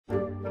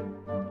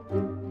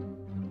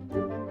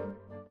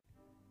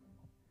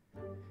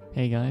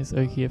Hey guys,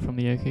 Oak here from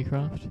the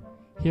OKcraft.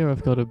 Here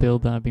I've got a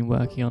build that I've been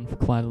working on for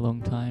quite a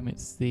long time.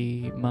 It's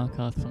the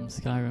Markarth from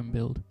Skyrim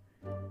build.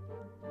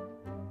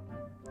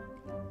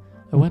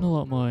 I went a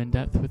lot more in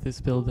depth with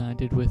this build than I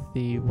did with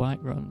the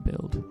Whiterun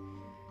build.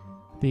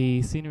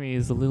 The scenery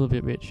is a little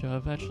bit richer.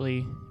 I've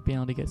actually been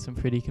able to get some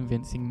pretty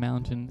convincing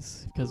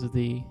mountains because of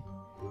the,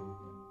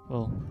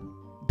 well,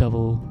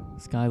 double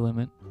sky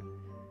limit.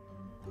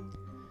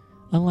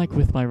 Unlike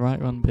with my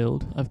Whiterun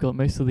build, I've got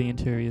most of the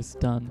interiors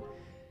done.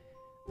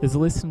 There's a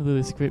list in the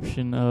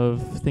description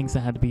of things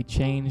that had to be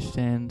changed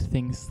and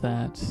things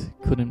that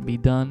couldn't be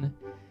done.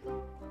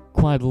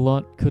 Quite a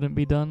lot couldn't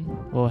be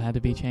done or had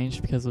to be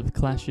changed because of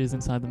clashes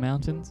inside the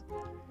mountains.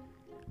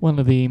 One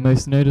of the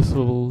most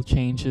noticeable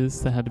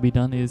changes that had to be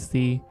done is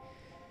the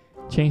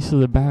change to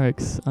the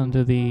barracks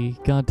under the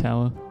guard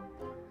tower.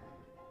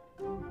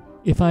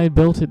 If I had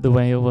built it the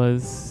way it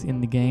was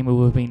in the game, it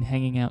would have been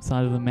hanging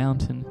outside of the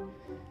mountain.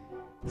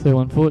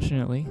 So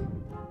unfortunately,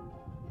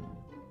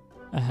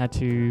 I had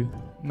to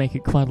make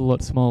it quite a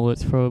lot smaller.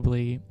 It's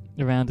probably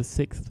around a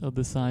sixth of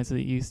the size that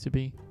it used to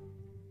be.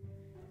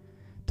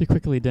 To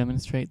quickly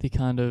demonstrate the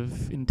kind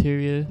of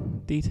interior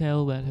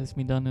detail that has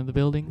been done in the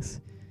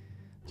buildings,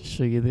 just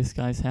show you this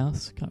guy's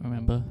house. Can't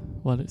remember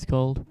what it's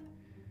called.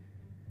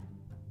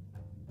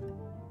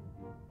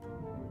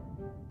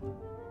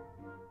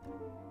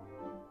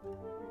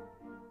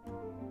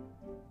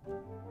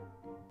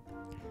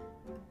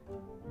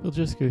 We'll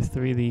just go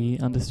through the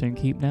Understone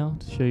Keep now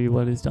to show you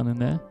what is done in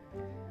there.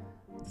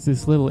 There's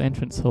this little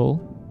entrance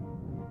hall.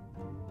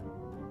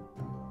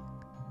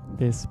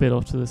 There's a bit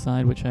off to the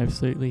side which I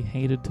absolutely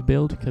hated to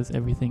build because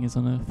everything is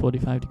on a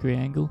 45-degree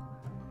angle.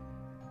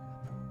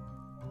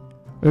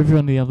 Over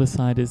on the other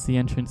side is the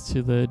entrance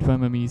to the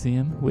Drummer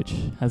Museum, which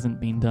hasn't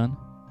been done.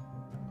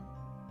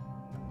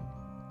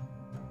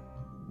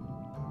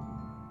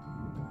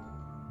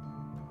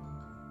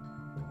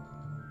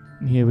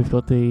 And here we've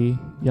got the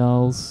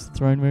Jarl's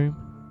throne room.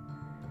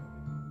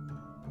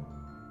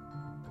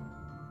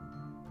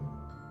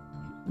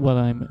 What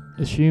I'm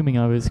assuming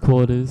are his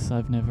quarters.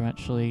 I've never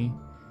actually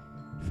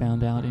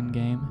found out in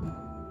game.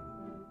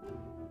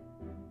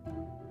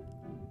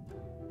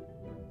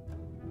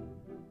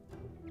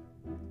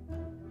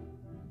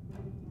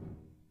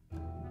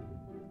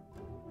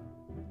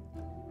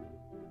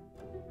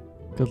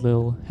 Good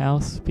little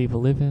house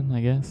people live in,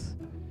 I guess.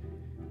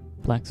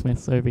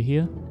 Blacksmith's over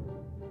here.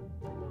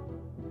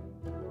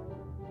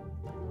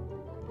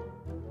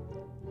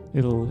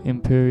 Little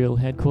Imperial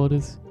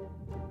headquarters.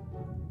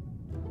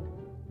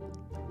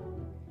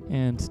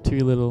 And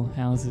two little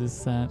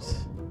houses that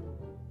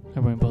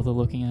I won't bother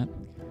looking at.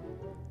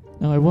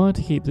 Now I wanted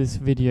to keep this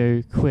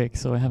video quick,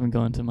 so I haven't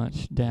gone into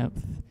much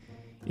depth.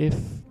 If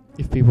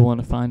people want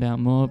to find out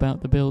more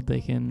about the build, they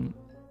can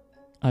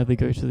either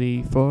go to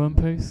the forum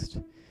post,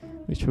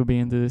 which will be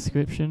in the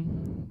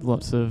description.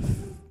 Lots of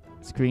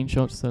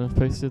screenshots that I've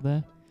posted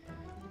there.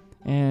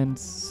 And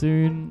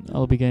soon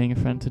I'll be getting a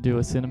friend to do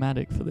a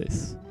cinematic for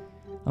this.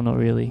 I'm not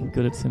really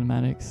good at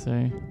cinematics,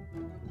 so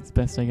it's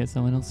best I get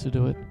someone else to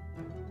do it.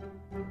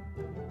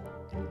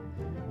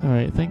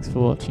 Alright, thanks for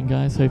watching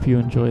guys, hope you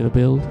enjoy the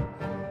build.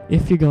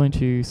 If you're going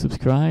to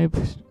subscribe,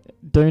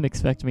 don't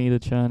expect me to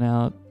churn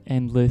out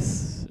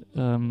endless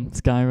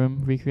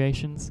Skyrim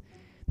recreations.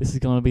 This is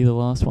going to be the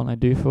last one I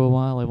do for a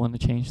while. I want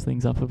to change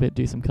things up a bit,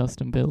 do some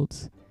custom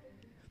builds.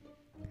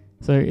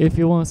 So if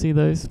you want to see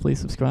those, please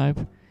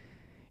subscribe.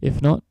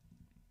 If not,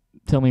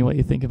 tell me what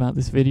you think about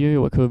this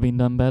video, what could have been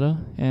done better,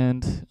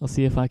 and I'll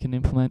see if I can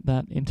implement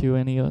that into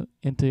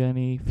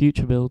any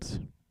future builds.